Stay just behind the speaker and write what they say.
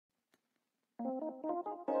Hi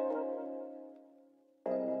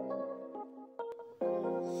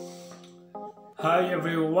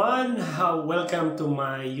everyone, welcome to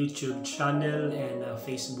my YouTube channel and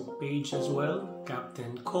Facebook page as well,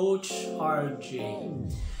 Captain Coach RJ.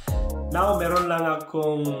 Now, meron lang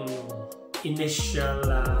akong initial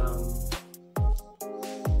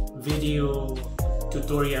video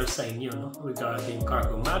tutorial sa inyo, no? Regarding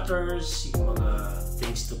cargo matters, yung mga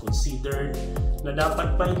things to consider na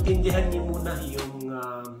dapat maintindihan niyo muna yung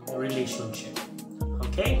relationship.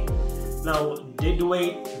 Okay? Now,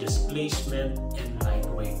 deadweight, displacement, and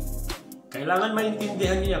lightweight. Kailangan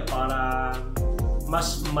maintindihan niya para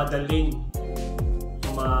mas madaling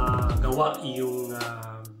magawa yung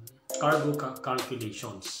cargo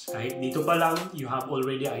calculations. Kahit dito pa lang, you have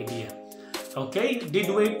already idea. Okay?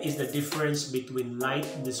 Deadweight is the difference between light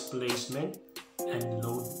displacement and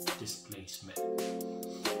load displacement.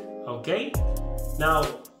 Okay? Now,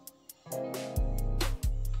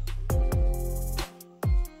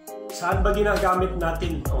 saan ba ginagamit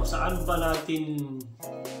natin o saan ba natin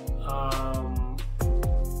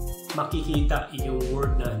makikita yung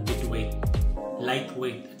word na deadweight,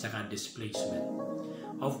 lightweight at saka displacement?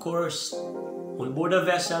 Of course, on board a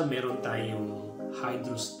vessel, meron tayong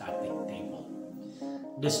hydrostatic table.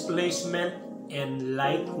 Displacement and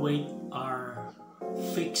lightweight are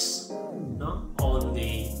fixed, no, on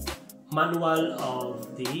the manual of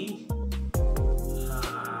the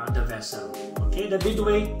vessel. Okay, the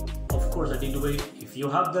deadweight, of course, the deadweight, if you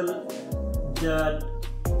have the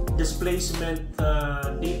displacement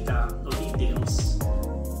data or details,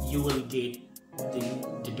 you will get the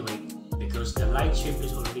deadweight because the lightship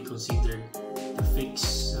is already considered the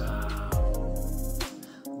fixed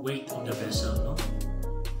weight of the vessel, no?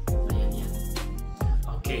 Ayan yan.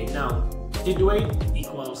 Okay, now deadweight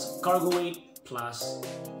equals cargo weight plus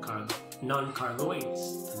non-cargo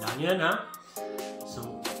weights. Tandaan nyo yan, ha?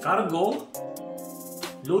 So, cargo,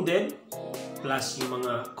 loaded, plus yung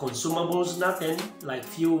mga consumables natin like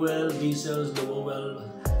fuel, diesels, low oil,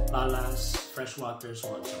 ballast, fresh water,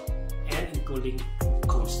 so on, and including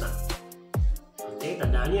constant. Okay,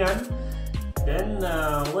 tandaan yan. Then,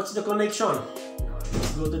 what's the connection?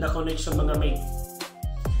 Let's go to the connection, mga mate.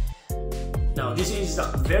 Now, this is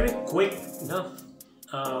a very quick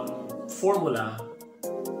formula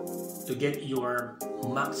to get your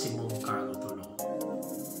maximum cargo to load.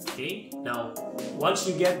 Okay, now once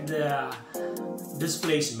you get the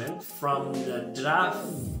displacement from the draft,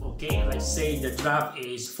 okay, let's say the draft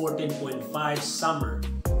is 14.5 summer,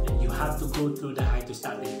 and you have to go through the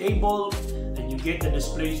hydrostatic table and you get the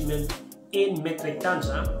displacement in metric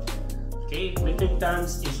tons, huh? Okay, metric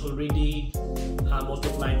tons is already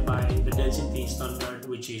multiplied by the density standard,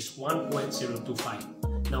 which is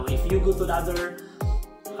 1.025. Now if you go to the other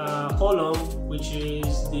column, which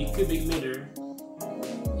is the cubic meter,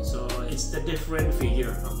 so it's the different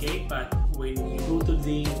figure, okay? But when you go to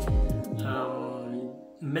the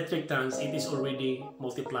metric tons, it is already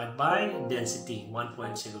multiplied by density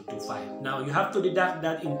 1.025. Now you have to deduct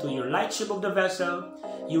that into your lightship of the vessel.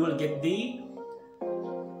 You will get the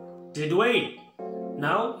deadweight.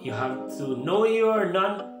 Now you have to know your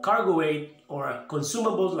non-cargo weight or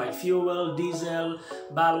consumables like fuel, diesel,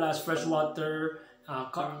 ballast, fresh water,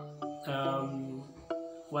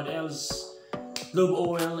 what else? Lube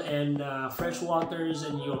oil and fresh waters,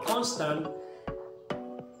 and your constant.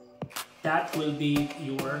 That will be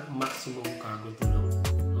your maximum cargo to load.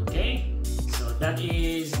 Okay, so that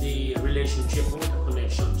is the relationship of the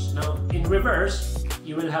connections. Now in reverse,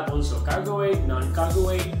 you will have also cargo weight, non-cargo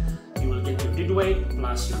weight. You will get your deadweight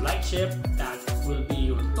plus your lightship. That will be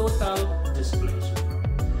your total displacement.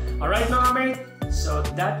 Alright, mga mate, so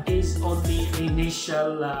that is only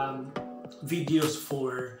initial videos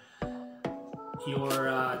for your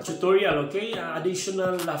tutorial, okay?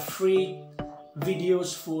 Additional free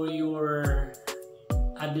videos for your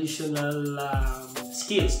additional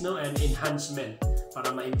skills, no, and enhancement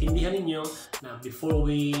para maintindihan ninyo na before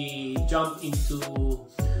we jump into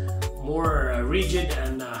more rigid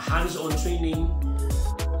and hands-on training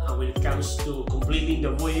when it comes to completing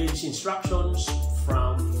the voyage instructions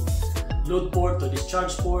from load port to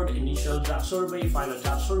discharge port, initial draft survey, final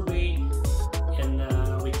draft survey, and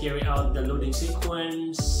we carry out the loading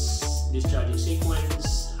sequence, discharging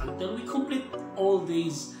sequence until we complete all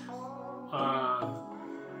these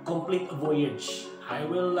complete voyage. I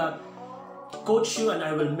will coach you and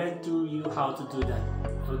I will mentor you how to do that.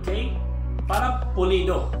 Okay? Para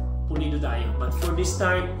pulido tayo. But for this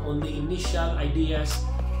time, only initial ideas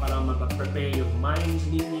para mag-prepare yung minds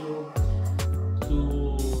ninyo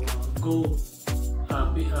to go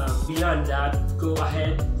beyond that, go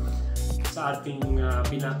ahead sa ating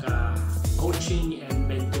pinaka coaching and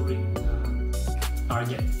mentoring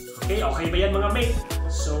target. Okay ba yan mga mate?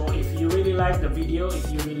 So if you really like the video, if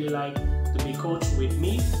you really like to be coached with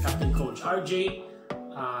me, Captain Coach RJ,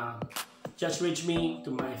 just reach me to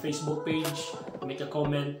my Facebook page, make a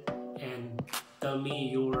comment, and tell me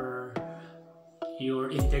your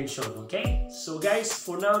intention. Okay, so guys,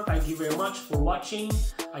 for now, thank you very much for watching.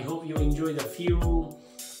 I hope you enjoyed a few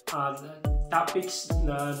topics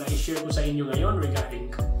na i-share ko sa inyo ngayon regarding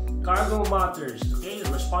cargo matters. Okay, the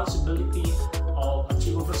responsibility of a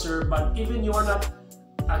chief officer. But even you are not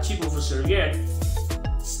a chief officer yet,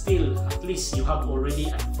 still at least you have already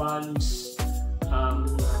advanced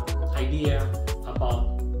idea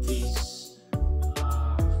about these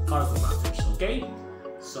cargo matters. Okay,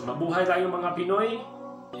 so mabuhay tayo mga Pinoy,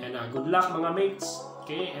 and good luck mga mates.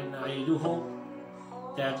 Okay, and I do hope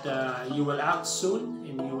that you will act soon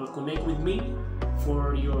and you will connect with me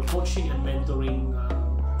for your coaching and mentoring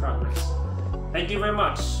progress. Thank you very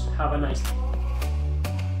much. Have a nice day.